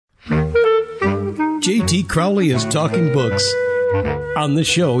JT Crowley is talking books. On the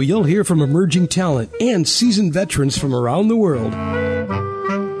show, you'll hear from emerging talent and seasoned veterans from around the world.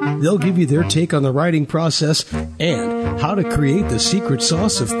 They'll give you their take on the writing process and how to create the secret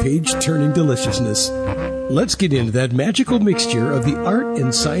sauce of page-turning deliciousness. Let's get into that magical mixture of the art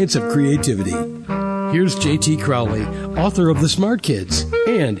and science of creativity. Here's JT Crowley, author of The Smart Kids,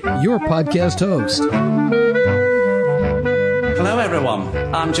 and your podcast host. Hello, everyone.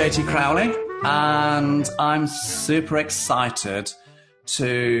 I'm JT Crowley, and I'm super excited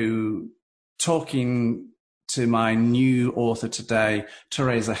to talking to my new author today,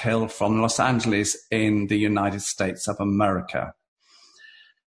 Teresa Hill from Los Angeles in the United States of America.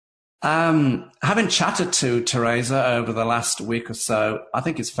 Having chatted to Teresa over the last week or so, I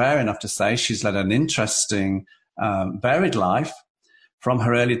think it's fair enough to say she's led an interesting, varied life from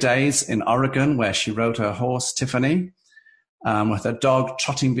her early days in Oregon, where she rode her horse, Tiffany, with her dog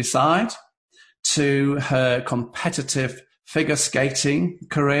trotting beside, to her competitive figure skating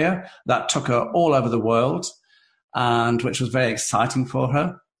career that took her all over the world and which was very exciting for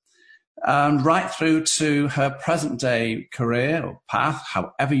her. Right through to her present day career or path,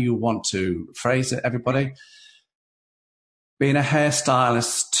 however you want to phrase it, everybody, being a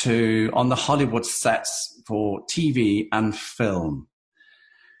hairstylist on the Hollywood sets for TV and film.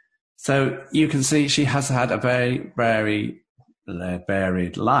 So you can see she has had a very, very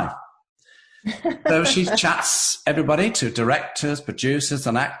varied life. So she chats everybody, to directors, producers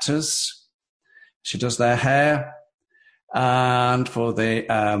and actors. She does their hair. And for the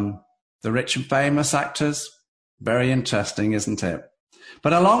rich and famous actors, very interesting, isn't it?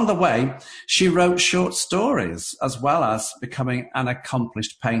 But along the way, she wrote short stories as well as becoming an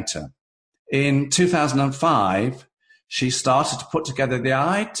accomplished painter. In 2005, she started to put together the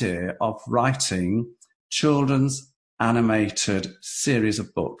idea of writing children's animated series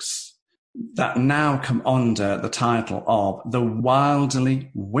of books that now come under the title of The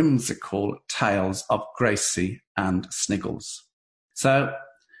Wildly Whimsical Tales of Gracie and Sniggles. So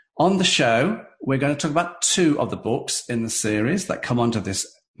on the show, we're going to talk about two of the books in the series that come under this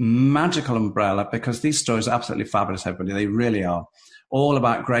magical umbrella, because these stories are absolutely fabulous, everybody. They really are. All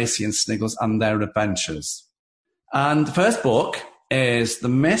about Gracie and Sniggles and their adventures. And the first book is The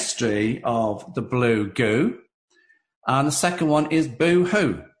Mystery of the Blue Goo. And the second one is Boo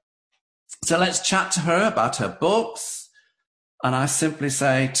Hoo. So let's chat to her about her books. And I simply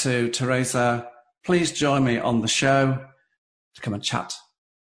say to Teresa, please join me on the show to come and chat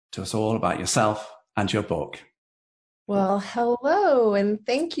to us all about yourself and your book. Well, hello, and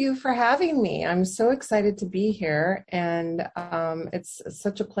thank you for having me. I'm so excited to be here, and it's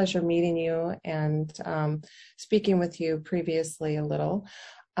such a pleasure meeting you and speaking with you previously a little.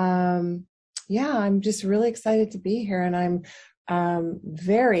 I'm just really excited to be here, and I'm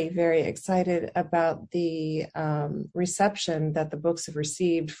very, very excited about the reception that the books have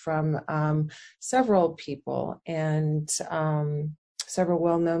received from several people and several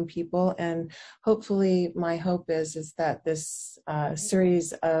well-known people. And hopefully my hope is that this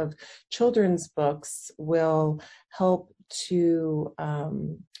series of children's books will help to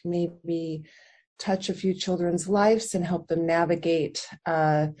maybe touch a few children's lives and help them navigate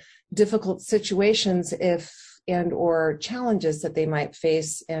difficult situations or challenges that they might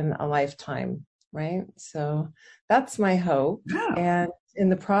face in a lifetime, right? So that's my hope. Yeah. And in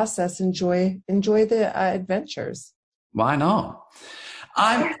the process, enjoy the adventures. Why not?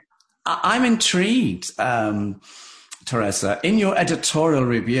 I'm intrigued, Teresa. In your editorial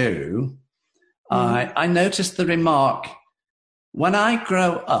review, I noticed the remark, when I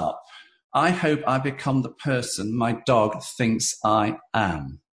grow up, I hope I become the person my dog thinks I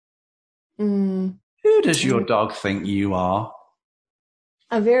am. Who does your dog think you are?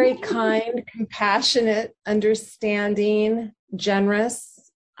 A very kind, compassionate, understanding, generous,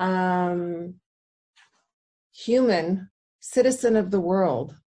 human citizen of the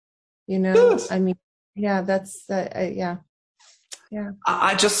world. Good. I mean, yeah, that's, yeah.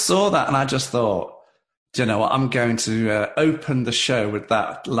 I just saw that and I just thought, do you know what? I'm going to open the show with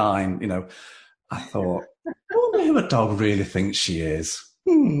that line. I thought, I wonder who a dog really thinks she is.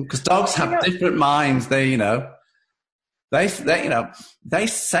 Because dogs have different minds. They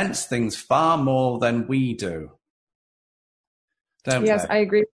sense things far more than we do. Don't yes,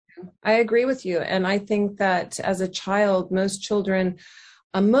 they? I agree with you. And I think that as a child, most children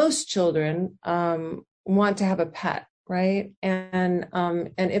want to have a pet, right? And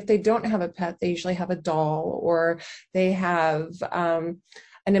if they don't have a pet, they usually have a doll, or they have an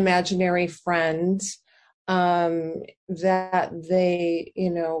imaginary friend. that they,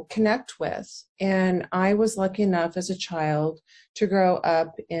 connect with. And I was lucky enough as a child to grow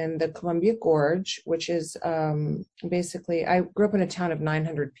up in the Columbia Gorge, which is basically, I grew up in a town of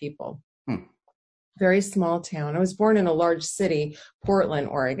 900 people. Very small town. I was born in a large city, Portland,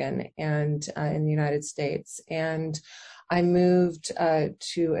 Oregon, and in the United States. And I moved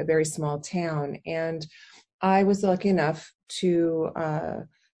to a very small town. And I was lucky enough to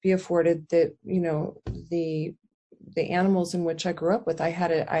be afforded the animals in which I grew up with. I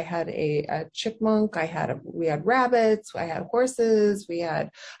had a chipmunk. We had rabbits. I had horses. I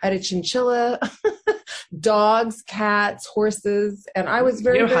had a chinchilla, dogs, cats, horses, and I was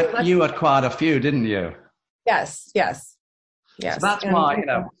very lucky. You had quite a few, didn't you? Yes. So that's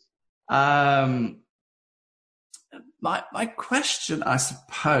why my question, I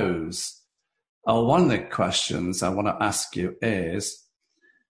suppose, or one of the questions I want to ask you is,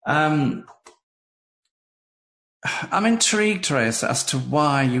 I'm intrigued, Teresa, as to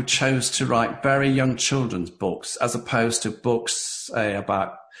why you chose to write very young children's books as opposed to books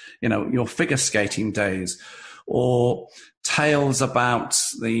about, your figure skating days, or tales about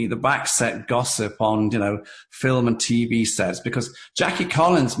the backset gossip on, film and TV sets, because Jackie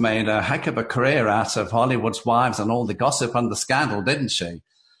Collins made a heck of a career out of Hollywood's Wives and all the gossip and the scandal, didn't she?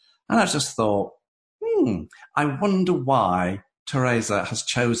 And I just thought, I wonder why Teresa has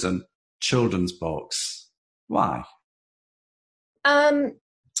chosen children's books. Why?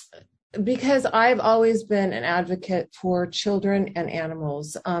 Because I've always been an advocate for children and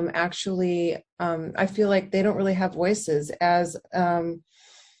animals. I feel like they don't really have voices, as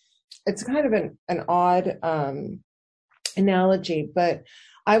it's kind of an odd analogy, but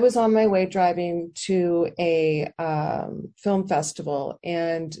I was on my way driving to a film festival,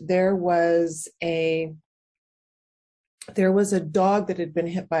 and there was a dog that had been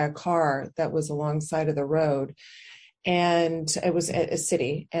hit by a car that was alongside of the road. And it was a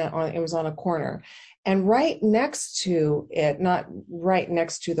city, and it was on a corner. And right next to it, not right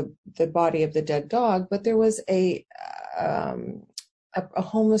next to the body of the dead dog, but there was a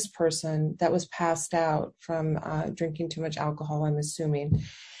homeless person that was passed out from drinking too much alcohol, I'm assuming.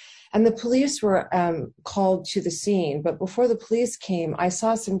 And the police were called to the scene. But before the police came, I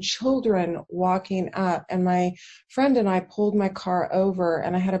saw some children walking up, and my friend and I pulled my car over,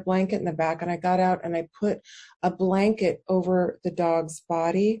 and I had a blanket in the back, and I got out and I put a blanket over the dog's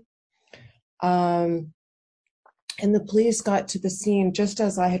body. And the police got to the scene just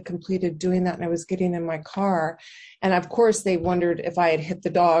as I had completed doing that, and I was getting in my car. And of course they wondered if I had hit the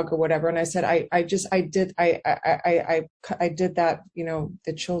dog or whatever. And I said, I did that,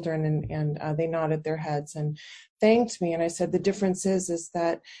 the children, and they nodded their heads and thanked me. And I said, the difference is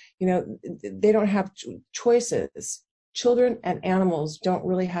that, they don't have choices. Children and animals don't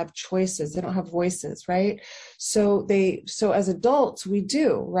really have choices. They don't have voices, right? So as adults, we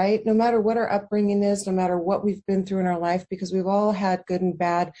do, right? No matter what our upbringing is, no matter what we've been through in our life, because we've all had good and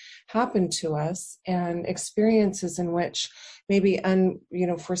bad happen to us, and experiences in which maybe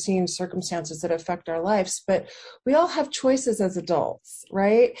foreseen circumstances that affect our lives, but we all have choices as adults,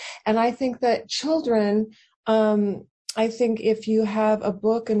 right? And I think that children, I think if you have a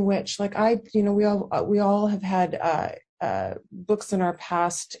book in which, like we all have had books in our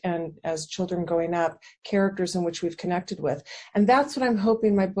past, and as children growing up, characters in which we've connected with. And that's what I'm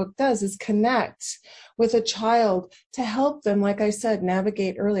hoping my book does, is connect with a child to help them, like I said,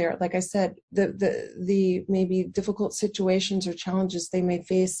 navigate earlier, like I said, the maybe difficult situations or challenges they may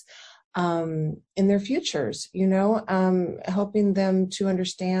face in their futures, helping them to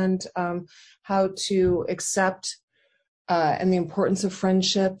understand how to accept and the importance of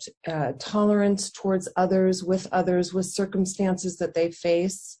friendship, tolerance towards others, with circumstances that they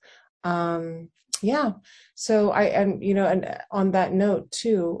face. So and on that note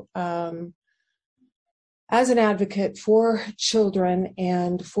too, as an advocate for children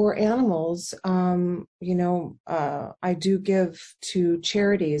and for animals, I do give to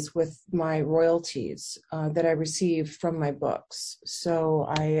charities with my royalties that I receive from my books.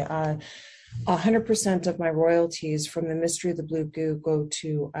 So 100% of my royalties from The Mystery of the Blue Goo go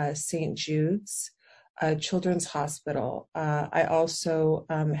to St. Jude's Children's Hospital. I also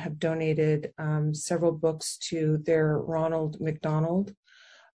have donated several books to their Ronald McDonald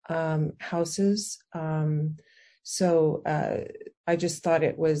houses. So I just thought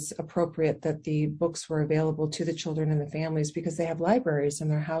it was appropriate that the books were available to the children and the families, because they have libraries in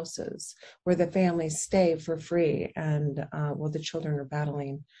their houses where the families stay for free, and while the children are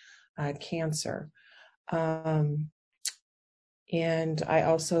battling cancer. And I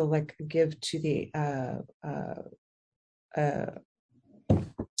also give to the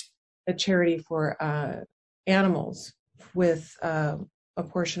a charity for animals with a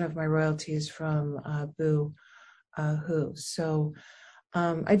portion of my royalties from Boo Hoo. So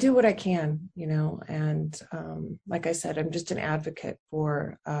I do what I can, and like I said, I'm just an advocate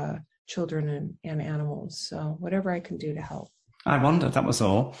for children and animals. So whatever I can do to help. I wondered, that was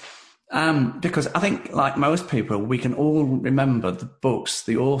all. Because I think, like most people, we can all remember the books,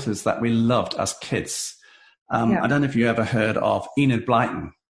 the authors that we loved as kids. I don't know if you ever heard of Enid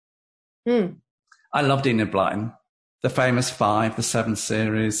Blyton. I loved Enid Blyton. The Famous Five, the 7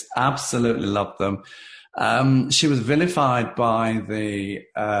 series, absolutely loved them. She was vilified by the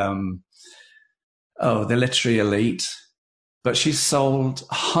literary elite, but she sold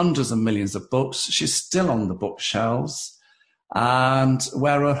hundreds of millions of books. She's still on the bookshelves. And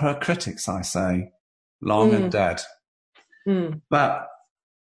where are her critics, I say? Long and dead. But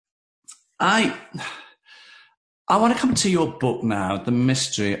I want to come to your book now, The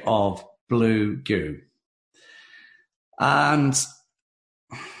Mystery of Blue Goo. And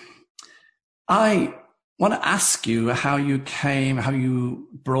I want to ask you how you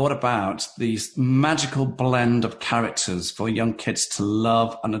brought about these magical blend of characters for young kids to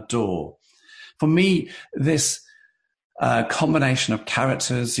love and adore. For me, this combination of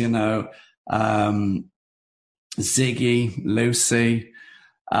characters, Ziggy, Lucy,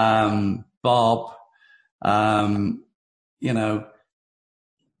 Bob, and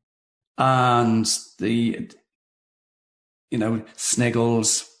the,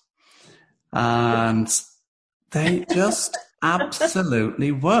 Sniggles, and they just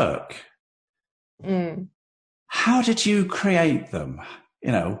absolutely work. How did you create them?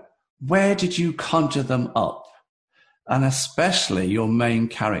 Where did you conjure them up? And especially your main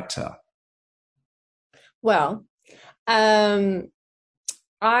character. Well, I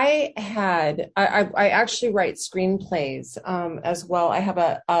actually write screenplays as well. I have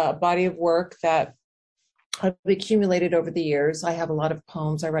a body of work that I've accumulated over the years. I have a lot of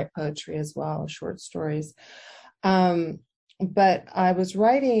poems. I write poetry as well, short stories. But I was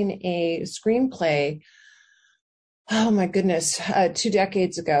writing a screenplay, oh my goodness, 2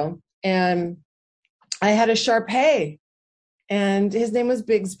 decades ago. And I had a Shar-Pei, and his name was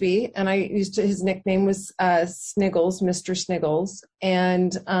Bigsby, and his nickname was Sniggles, Mr. Sniggles.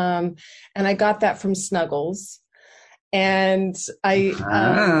 And I got that from Snuggles. And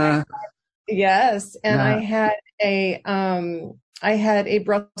yes. And yeah. I had a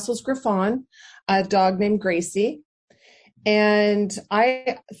Brussels Griffon, a dog named Gracie. And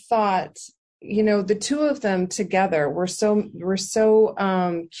I thought, the two of them together were so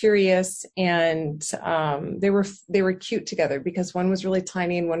curious, and they were cute together because one was really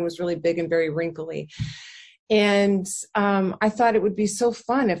tiny and one was really big and very wrinkly. And I thought it would be so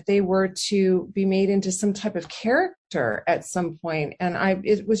fun if they were to be made into some type of character at some point. And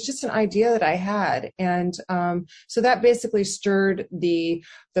it was just an idea that I had. And so that basically stirred the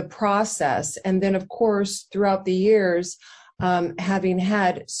process. And then, of course, throughout the years, having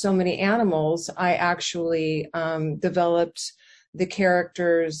had so many animals, I actually developed the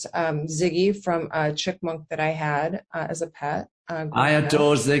characters, Ziggy from a chipmunk that I had as a pet. I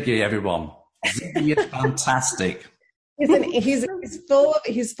adore Ziggy, everyone. Ziggy is fantastic. He's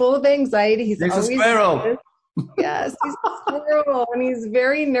full of anxiety. He's a squirrel. Yes, he's a squirrel, and he's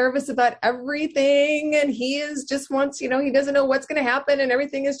very nervous about everything. And he wants, he doesn't know what's going to happen, and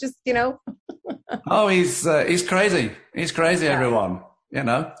everything is just, Oh, he's crazy. He's crazy, yeah. Everyone.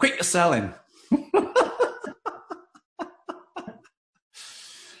 Quick to sell him.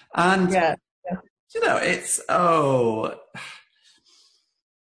 And yeah. It's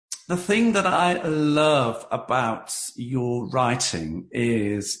the thing that I love about your writing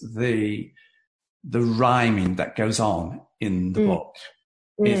is the rhyming that goes on in the book.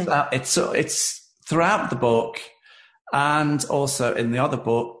 Is that it's throughout the book and also in the other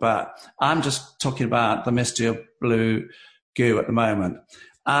book, but I'm just talking about The Mystery of Blue Goo at the moment.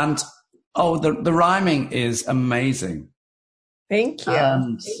 And the rhyming is amazing. Thank you.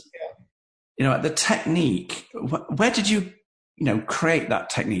 And the technique, where did you create that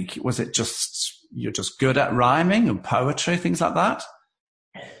technique? Was it you're just good at rhyming and poetry, things like that?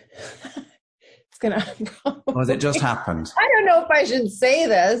 Or has it just happened? I don't know if I should say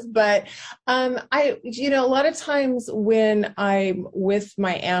this, but a lot of times when I'm with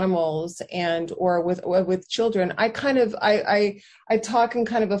my animals or with children, I talk in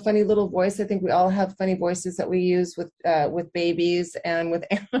kind of a funny little voice. I think we all have funny voices that we use with babies and with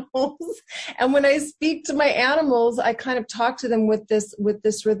animals. And when I speak to my animals, I kind of talk to them with this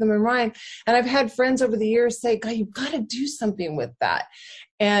rhythm and rhyme. And I've had friends over the years say, "God, you've got to do something with that."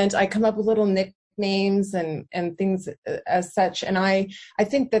 and I come up with little nicknames and things as such. And I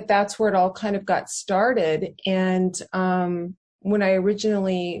think that that's where it all kind of got started. And when I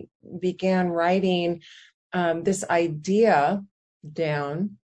originally began writing this idea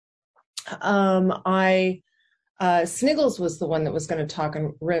down, Sniggles was the one that was going to talk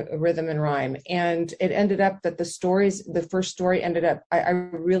in rhythm and rhyme. And it ended up that the first story ended up, I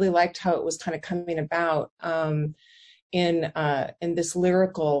really liked how it was kind of coming about in this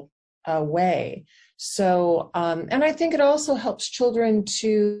lyrical way. So, and I think it also helps children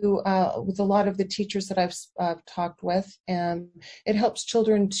to, with a lot of the teachers that I've talked with, and it helps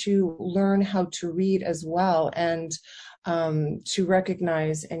children to learn how to read as well, and to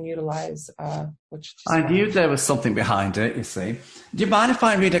recognize and utilize which I knew there was something behind it, you see. Do you mind if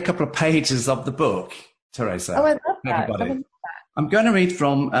I read a couple of pages of the book, Teresa? Oh, I love that. Everybody. I'm going to read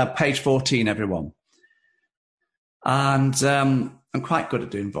from page 14, everyone. And I'm quite good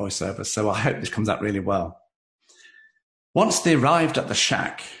at doing voiceovers, so I hope this comes out really well. Once they arrived at the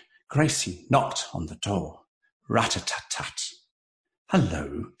shack, Gracie knocked on the door. Rat-a-tat-tat.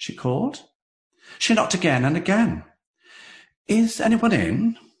 "Hello," she called. She knocked again and again. "Is anyone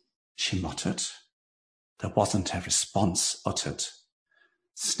in?" she muttered. There wasn't a response uttered.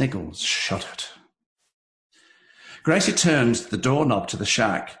 Sniggles shuddered. Gracie turned the doorknob to the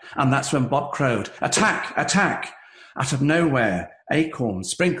shack, and that's when Bob crowed, "Attack! Attack!" Out of nowhere, acorns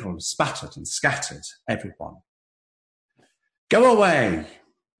sprinkled, spattered, and scattered everyone. "Go away!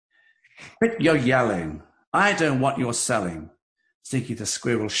 Quit your yelling! I don't want your selling!" Ziggy the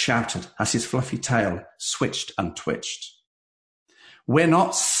squirrel shouted as his fluffy tail switched and twitched. "We're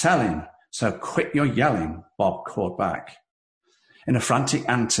not selling, so quit your yelling," Bob called back. In a frantic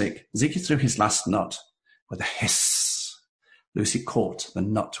antic, Ziggy threw his last nut. With a hiss, Lucy caught the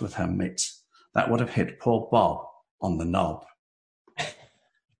nut with her mitt. That would have hit poor Bob on the knob.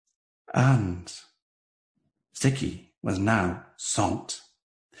 And Ziggy was now zonked.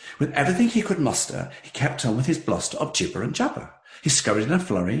 With everything he could muster, he kept on with his bluster of gibber and jabber. He scurried in a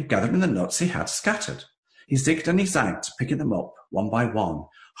flurry, gathering the nuts he had scattered. He zigged and he zagged, picking them up one by one,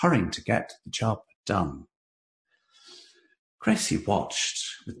 hurrying to get the job done. Gracie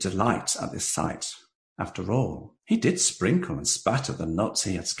watched with delight at this sight. After all, he did sprinkle and spatter the nuts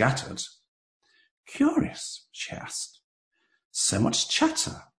he had scattered. "Curious," she asked. "So much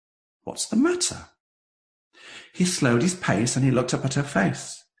chatter. What's the matter?" He slowed his pace and he looked up at her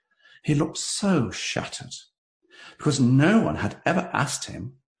face. He looked so shattered, because no one had ever asked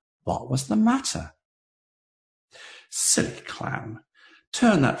him what was the matter. "Silly clown,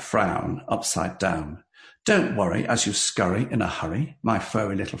 turn that frown upside down. Don't worry as you scurry in a hurry, my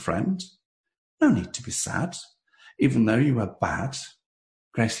furry little friend. No need to be sad, even though you were bad,"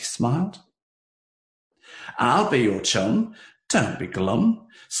 Gracie smiled. "I'll be your chum. Don't be glum,"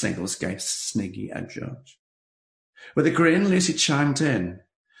 Sniggles gave Sniggy a judge. With a grin, Lucy chimed in.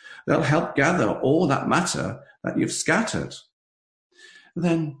 "They'll help gather all that matter that you've scattered."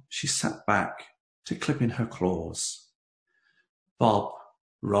 Then she sat back to clip in her claws. Bob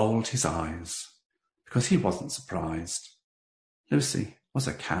rolled his eyes because he wasn't surprised. Lucy was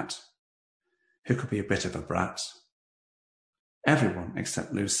a cat who could be a bit of a brat. Everyone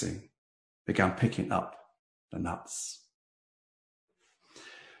except Lucy began picking up the nuts.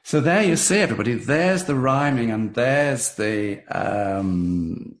 So there you see, everybody. There's the rhyming and there's the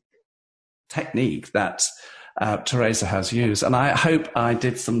technique that Teresa has used. And I hope I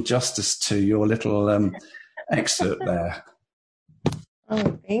did some justice to your little excerpt there.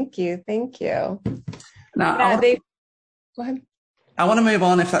 Oh, thank you. Thank you. Now, go ahead. I want to move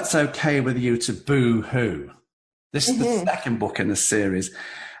on, if that's okay with you, to Boo Hoo. This is the second book in the series.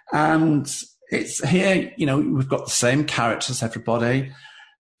 And it's here, you know, we've got the same characters, everybody,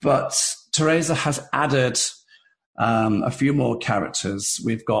 but Teresa has added a few more characters.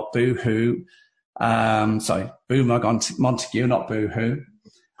 We've got Boo Hoo, Boo Montague, not Boo Hoo.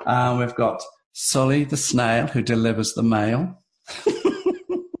 We've got Sully the snail who delivers the mail.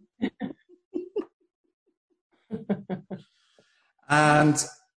 And,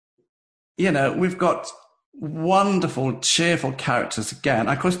 you know, we've got wonderful, cheerful characters again.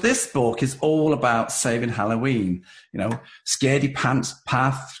 Of course, this book is all about saving Halloween. You know, scaredy pants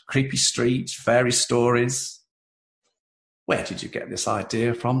path, creepy streets, fairy stories. Where did you get this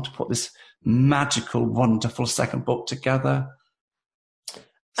idea from to put this magical, wonderful second book together?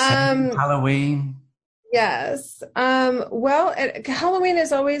 Halloween. Yes. Well, Halloween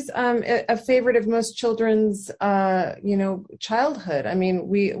is always a favorite of most children's, childhood. I mean,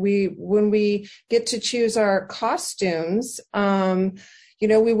 we when we get to choose our costumes,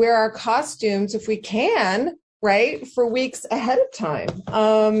 we wear our costumes if we can right, for weeks ahead of time.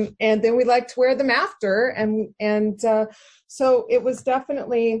 And then we like to wear them after. And so it was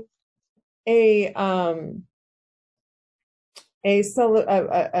definitely a time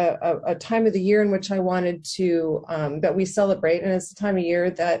of the year in which I wanted to, that we celebrate. And it's the time of year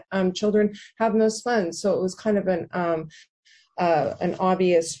that children have most fun. So it was kind of an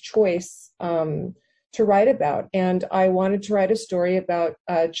obvious choice to write about. And I wanted to write a story about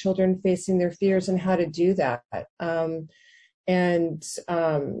children facing their fears and how to do that.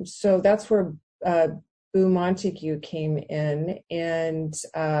 So that's where Boo Montague came in, and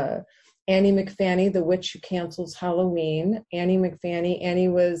Annie McFanny, the witch who cancels Halloween. Annie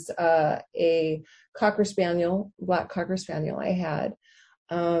was a Cocker Spaniel, black Cocker Spaniel I had.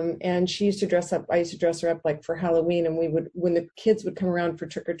 And she used to dress up, I used to dress her up like for Halloween, and when the kids would come around for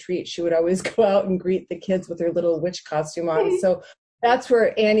trick or treat, she would always go out and greet the kids with her little witch costume on. So that's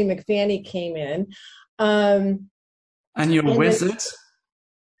where Annie McFanny came in. And you're a wizard?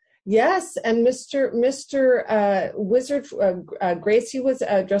 Yes, and Mr. Wizard, Gracie was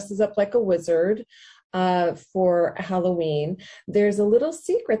dresses up like a wizard for Halloween. There's a little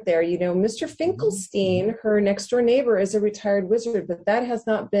secret there. You know, Mr. Finkelstein, her next door neighbor, is a retired wizard, but that has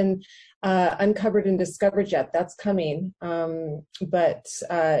not been uncovered and discovered yet. That's coming. But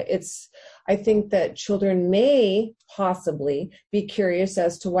I think that children may possibly be curious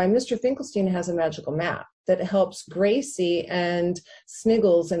as to why Mr. Finkelstein has a magical map that helps Gracie and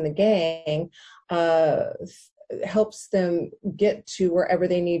Sniggles and the gang, helps them get to wherever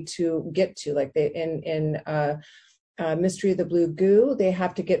they need to get to. Like in Mystery of the Blue Goo, they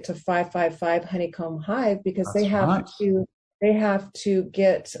have to get to 555 Honeycomb Hive because they have to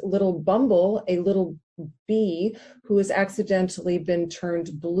get little Bumble, a little bee who has accidentally been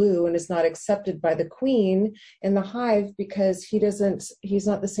turned blue and is not accepted by the queen in the hive because he's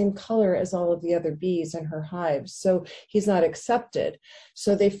not the same color as all of the other bees in her hive. So he's not accepted.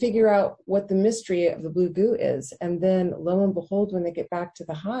 So they figure out what the mystery of the Blue Goo is. And then lo and behold, when they get back to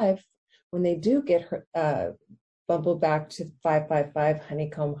the hive, when they do get her, Bumble back to 555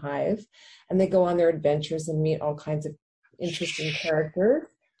 Honeycomb Hive, and they go on their adventures and meet all kinds of interesting characters.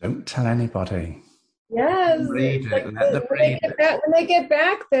 Don't tell anybody. Yes. Read it. When they get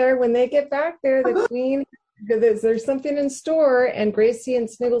back there, the queen, there's something in store, and Gracie and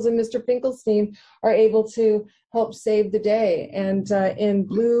Sniggles and Mr. Finkelstein are able to help save the day. And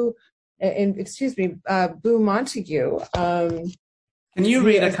Boo Montague. Can you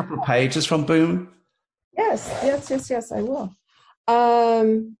read a couple of pages from Boo? Yes, I will.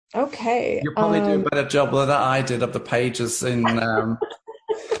 Okay. You'll probably do a better job than I did of the pages in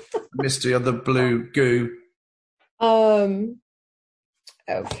Mystery of the Blue Goo.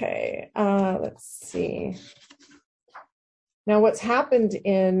 Okay. Let's see. Now, what's happened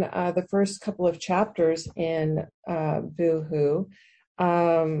in the first couple of chapters in Boo-Hoo,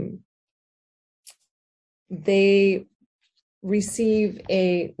 they receive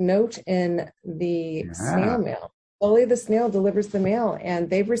a note in the snail mail. Slowly the snail delivers the mail, and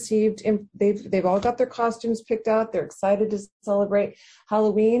they've all got their costumes picked out. They're excited to celebrate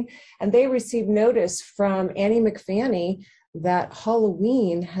Halloween, and they receive notice from Annie McFanny that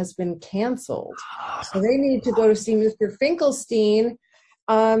Halloween has been canceled. So they need to go to see Mr. Finkelstein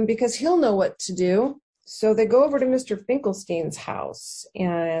because he'll know what to do. So they go over to Mr. Finkelstein's house,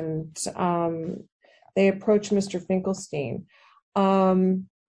 and they approach Mr. Finkelstein.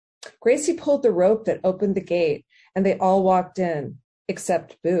 Gracie pulled the rope that opened the gate, and they all walked in,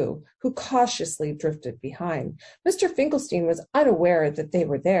 except Boo, who cautiously drifted behind. Mr. Finkelstein was unaware that they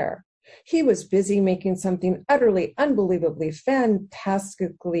were there. He was busy making something utterly, unbelievably,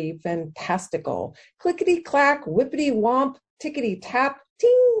 fantastical. Clickety-clack, whippity-womp, tickety-tap,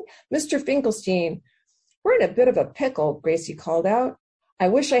 ting! Mr. Finkelstein. We're in a bit of a pickle, Gracie called out. I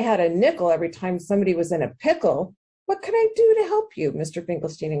wish I had a nickel every time somebody was in a pickle. What can I do to help you? Mr.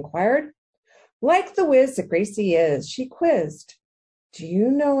 Finkelstein inquired. Like the whiz that Gracie is, she quizzed. Do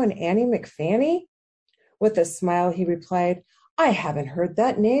you know an Annie McFanny? With a smile, he replied, I haven't heard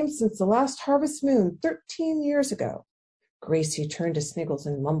that name since the last harvest moon 13 years ago. Gracie turned to Sniggles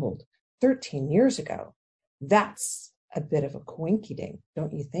and mumbled, 13 years ago. That's a bit of a coinkydink,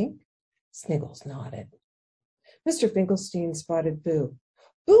 don't you think? Sniggles nodded. Mr. Finkelstein spotted Boo.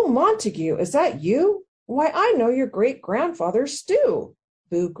 Boo Montague, is that you? Why, I know your great-grandfather, Stu.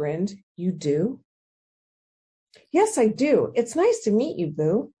 Boo grinned. You do? Yes, I do. It's nice to meet you,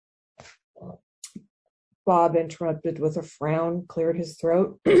 Boo. Bob interrupted with a frown, cleared his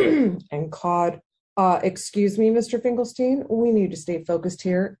throat, and cawed, excuse me, Mr. Finkelstein, we need to stay focused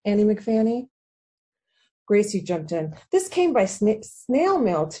here, Annie McFanny. Gracie jumped in. This came by snail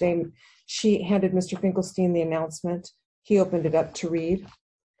mail today. She handed Mr. Finkelstein the announcement. He opened it up to read.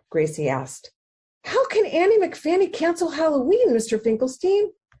 Gracie asked, "How can Annie McFanny cancel Halloween, Mr.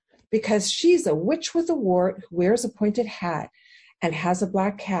 Finkelstein?" "Because she's a witch with a wart who wears a pointed hat and has a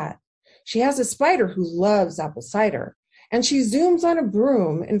black cat. She has a spider who loves apple cider, and she zooms on a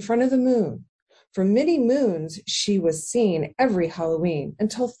broom in front of the moon. For many moons, she was seen every Halloween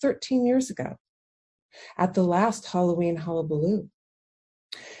until 13 years ago, at the last Halloween hullabaloo."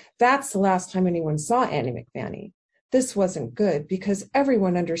 That's the last time anyone saw Annie McFanny. This wasn't good because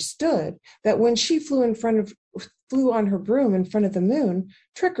everyone understood that when she flew on her broom in front of the moon,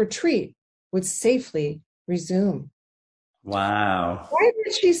 trick or treat would safely resume. Wow. "Why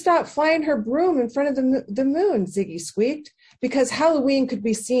did she stop flying her broom in front of the moon?" Ziggy squeaked. "Because Halloween could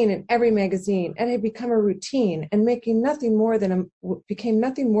be seen in every magazine and had become a routine and became nothing more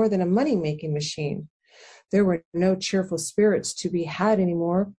than a money-making machine. There were no cheerful spirits to be had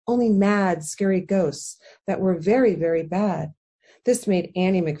anymore, only mad, scary ghosts that were very, very bad. This made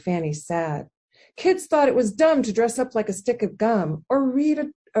Annie McFanny sad. Kids thought it was dumb to dress up like a stick of gum or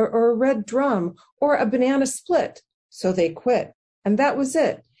a red drum or a banana split. So they quit. And that was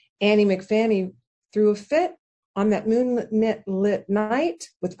it. Annie McFanny threw a fit. On that moonlit night,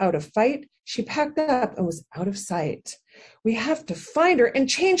 without a fight, she packed up and was out of sight. We have to find her and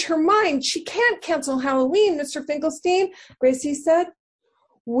change her mind. She can't cancel Halloween, Mr. Finkelstein," Gracie said.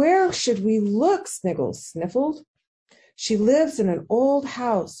 "Where should we look?" Sniggles sniffled. "She lives in an old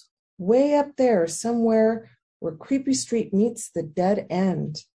house, way up there somewhere where Creepy Street meets the dead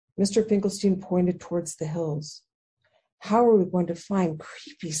end." Mr. Finkelstein pointed towards the hills. "How are we going to find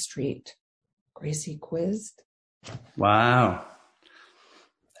Creepy Street?" Gracie quizzed. Wow.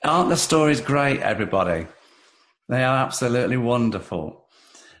 Aren't the stories great, everybody? They are absolutely wonderful.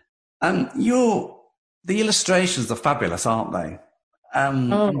 And the illustrations are fabulous, aren't they? In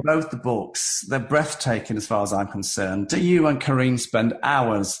both the books, they're breathtaking as far as I'm concerned. Do you and Karine spend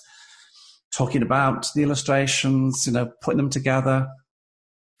hours talking about the illustrations, putting them together?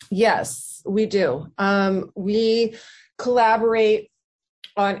 Yes, we do. We collaborate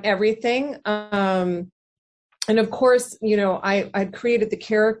on everything. And of course, I'd created the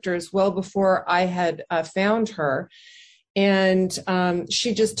characters well before I had found her, and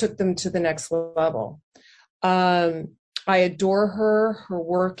she just took them to the next level. I adore her. Her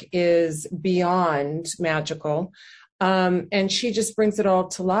work is beyond magical, and she just brings it all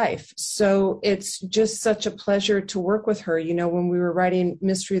to life. So it's just such a pleasure to work with her. When we were writing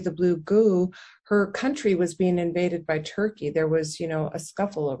Mystery of the Blue Goo, her country was being invaded by Turkey. There was, a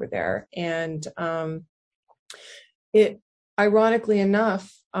scuffle over there, and it, ironically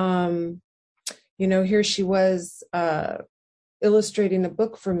enough, here she was illustrating a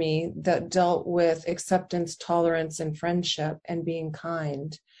book for me that dealt with acceptance, tolerance, and friendship, and being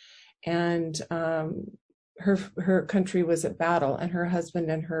kind. And her country was at battle, and her husband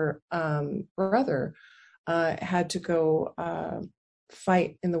and her brother had to go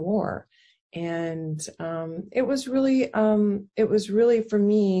fight in the war. And it was really for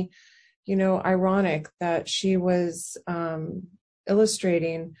me, ironic that she was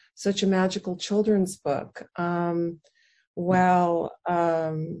illustrating such a magical children's book while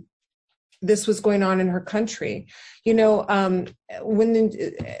this was going on in her country.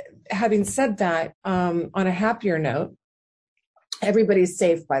 Having said that, on a happier note, everybody's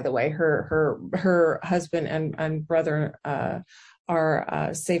safe, by the way. Her husband and brother are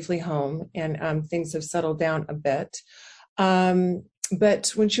safely home, and things have settled down a bit.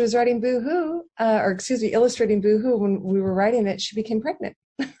 But when she was writing illustrating Boohoo, when we were writing it, she became pregnant.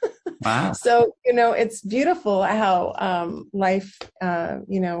 Wow. So, it's beautiful how life,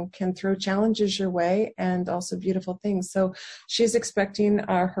 can throw challenges your way, and also beautiful things. So she's expecting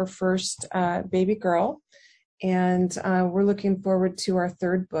her first baby girl. And we're looking forward to our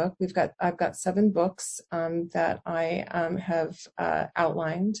third book. I've got 7 books that I have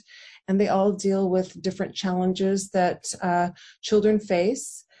outlined, and they all deal with different challenges that children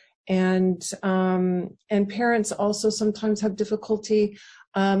face, and parents also sometimes have difficulty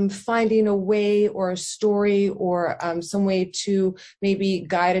finding a way or a story or some way to maybe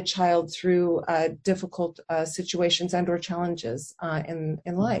guide a child through difficult situations and or challenges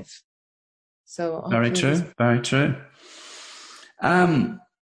in life. So very true, very true.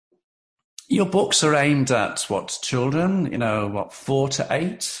 Your books are aimed at what, children? 4 to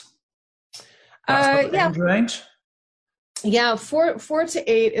 8? That's yeah, age range. Yeah, 4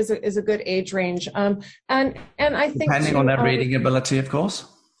 to 8 is a good age range. And I think depending on their reading ability, of course.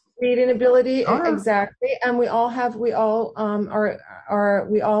 Reading ability, Oh. Exactly. And we all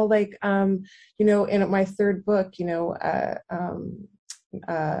like in my third book,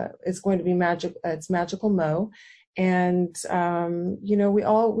 is going to be magic. It's Magical Mo, and we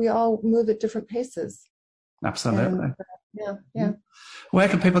all move at different paces. Absolutely. And, yeah. Where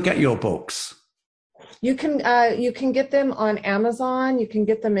can people get your books? You can get them on Amazon. You can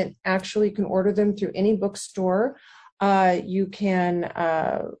get them you can order them through any bookstore. You can.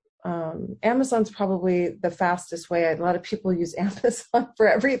 Amazon's probably the fastest way. A lot of people use Amazon for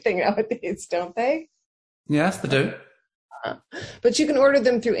everything nowadays, don't they? Yes, they do. But you can order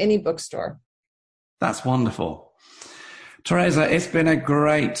them through any bookstore. That's wonderful. Teresa, it's been a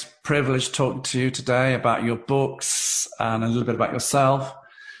great privilege talking to you today about your books and a little bit about yourself.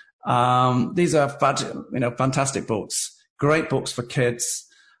 These are fantastic books, great books for kids,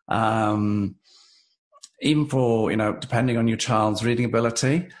 even for, depending on your child's reading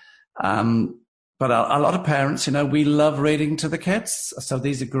ability. But a lot of parents, we love reading to the kids. So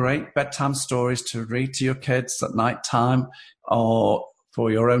these are great bedtime stories to read to your kids at night time, or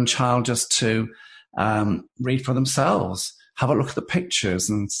for your own child just to read for themselves. Have a look at the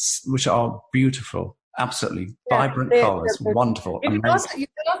pictures, which are beautiful, absolutely vibrant colors, wonderful. You can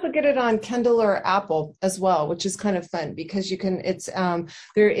also get it on Kindle or Apple as well, which is kind of fun because you can.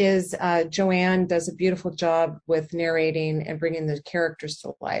 Joanne does a beautiful job with narrating and bringing the characters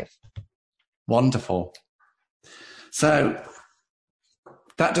to life. Wonderful. So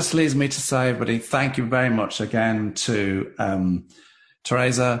that just leaves me to say, everybody, thank you very much again to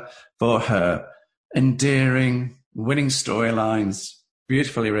Teresa for her endearing, winning storylines,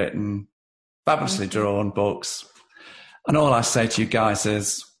 beautifully written, fabulously drawn books. And all I say to you guys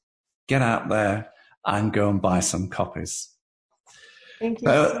is get out there and go and buy some copies. Thank you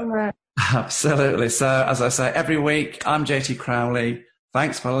so much. Absolutely. So as I say, every week, I'm JT Crowley.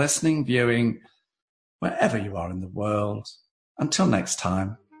 Thanks for listening, viewing, wherever you are in the world. Until next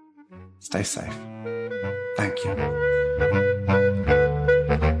time, stay safe. Thank you.